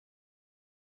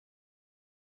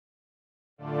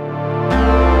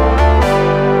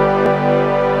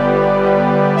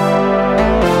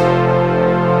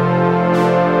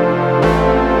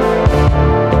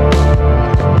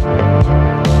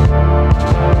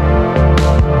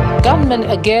gunmen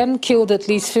again killed at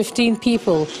least 15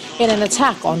 people in an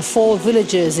attack on 4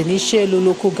 villages in Ishielu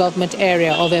Local Government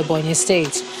area of Ebonyi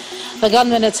State. The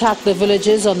gunmen attacked the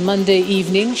villages on Monday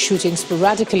evening, shooting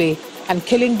sporadically and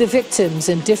killing the victims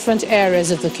in different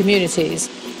areas of the communities.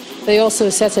 They also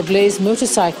set ablaze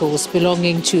motorcycles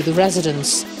belonging to the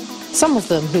residents. Some of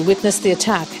them who witnessed the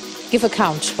attack give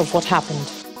account of what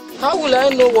happened. How will I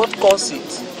know what caused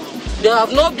it? There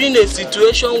have not been a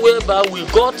situation whereby we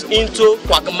got into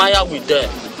quagmire with them.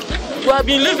 We have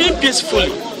been living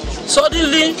peacefully.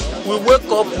 Suddenly, we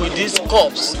wake up with this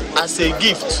corpse as a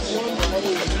gift.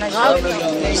 How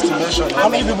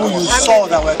many people you saw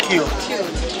that were killed?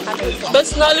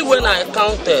 Personally, when I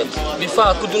counted, before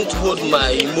I couldn't hold my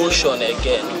emotion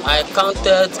again, I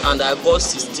counted and I got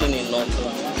 16 in number.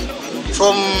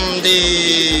 From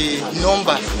the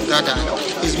number gathered,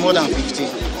 it's more than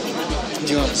 15. Do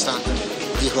you understand?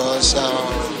 Because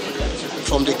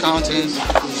from the counting,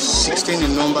 it's 16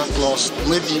 in number plus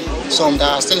maybe some that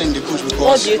are still in the bush.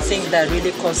 What do you think that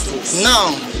really caused this? Now,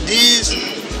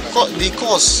 the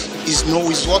cause is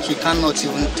what we cannot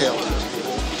even tell.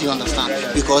 Do you understand?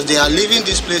 Because they are leaving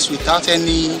this place without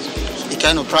any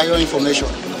kind of prior information.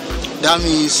 That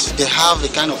means they have a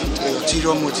kind of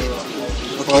ulterior motive.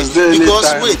 Okay?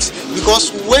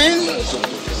 Because when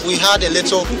we had a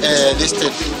little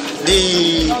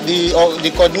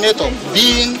the coordinator,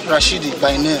 being Rashidi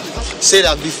by name, said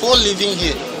that before leaving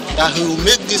here, that he will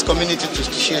make this community to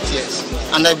shed tears.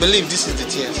 And I believe this is the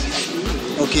tears.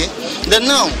 Okay? Then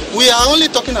now, we are only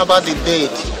talking about the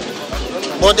dead.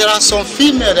 But there are some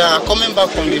females that are coming back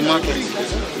from the market.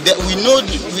 That we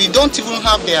don't even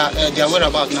have their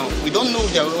whereabouts now. We don't know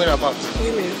their whereabouts.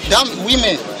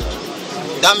 Women.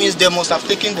 That means they must have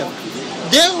taken them.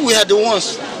 Then we are the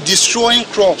ones destroying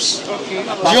crops. Okay.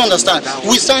 Do you understand?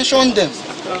 We sanctioned them.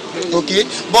 Okay.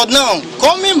 But now,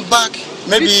 coming back,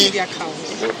 maybe,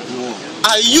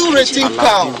 are you rating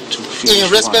cow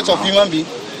in respect of human being?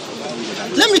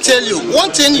 Let me tell you, one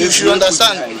thing you should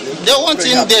understand. The one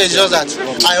thing there is just that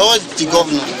I urge the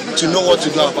governor to know what to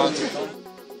do about it.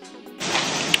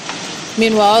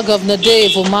 Meanwhile, Governor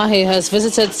Umahi has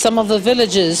visited some of the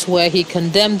villages where he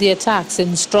condemned the attacks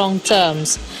in strong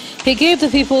terms. He gave the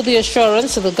people the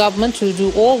assurance of the government to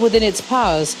do all within its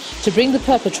powers to bring the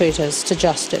perpetrators to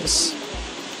justice.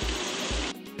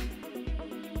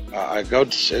 I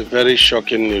got a very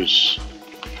shocking news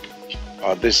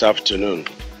this afternoon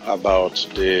about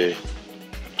the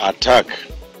attack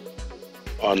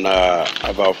on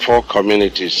about 4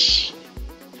 communities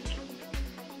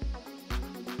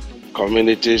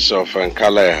of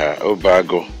Nkalaha,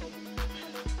 Obegu,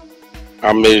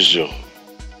 Amazu,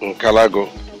 Nkalagu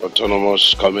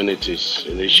autonomous communities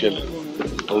in Ishielu,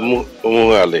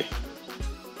 Umuhuali,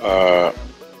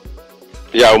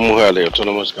 Umuhuali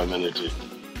autonomous community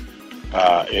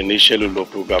in Ishielu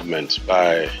Local Government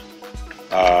by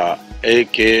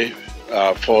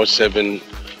AK-47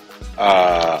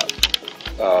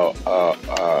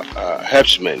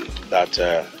 herdsmen that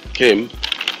came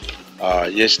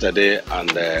yesterday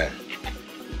and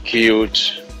killed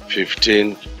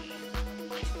 15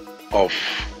 of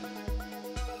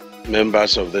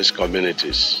members of these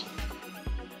communities.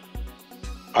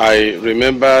 I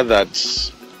remember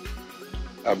that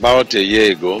about a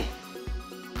year ago,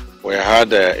 we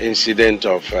had an incident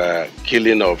of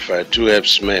killing of 2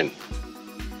 herdsmen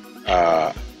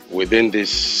within this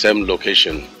same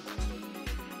location.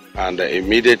 And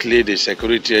immediately the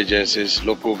security agencies,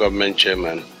 local government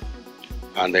chairman,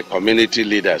 and the community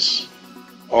leaders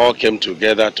all came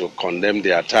together to condemn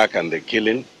the attack and the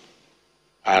killing.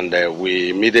 And we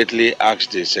immediately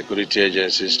asked the security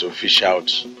agencies to fish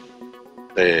out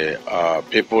the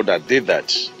people that did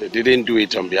that. They didn't do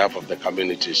it on behalf of the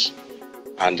communities.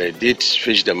 And they did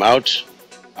fish them out.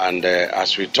 And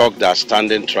as we talked, they are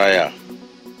standing trial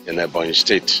in Ebonyi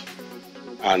State.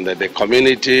 And the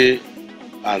community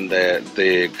and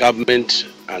the government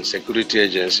and security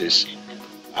agencies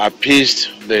appeased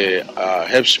the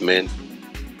herdsmen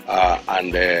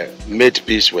and made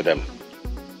peace with them.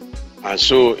 And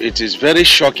so it is very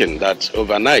shocking that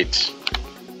overnight,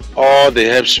 all the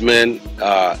herdsmen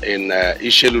in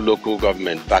Ishielu Local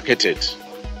Government vacated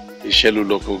Ishielu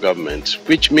Local Government,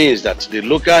 which means that the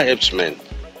local herdsmen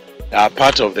are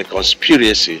part of the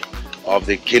conspiracy of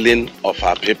the killing of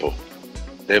our people.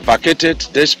 They vacated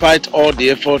despite all the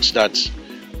efforts that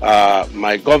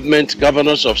my government,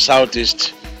 governors of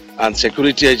Southeast and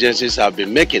security agencies have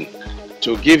been making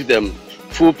to give them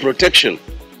full protection,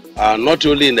 not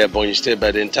only in Ebonyi State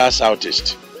but the entire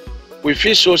Southeast. We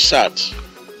feel so sad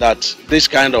that this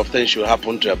kind of thing should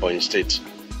happen to Ebonyi State.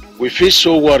 We feel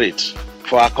so worried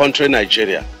for our country,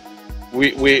 Nigeria.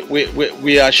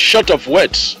 we are short of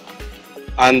words,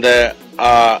 and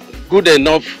good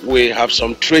enough we have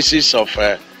some traces of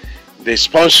the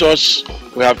sponsors,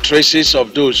 we have traces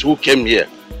of those who came here.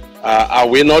 I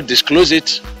will not disclose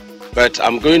it, but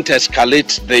I'm going to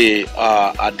escalate the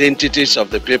identities of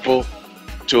the people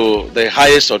to the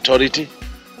highest authority,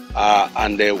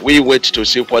 and we wait to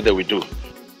see what they will do.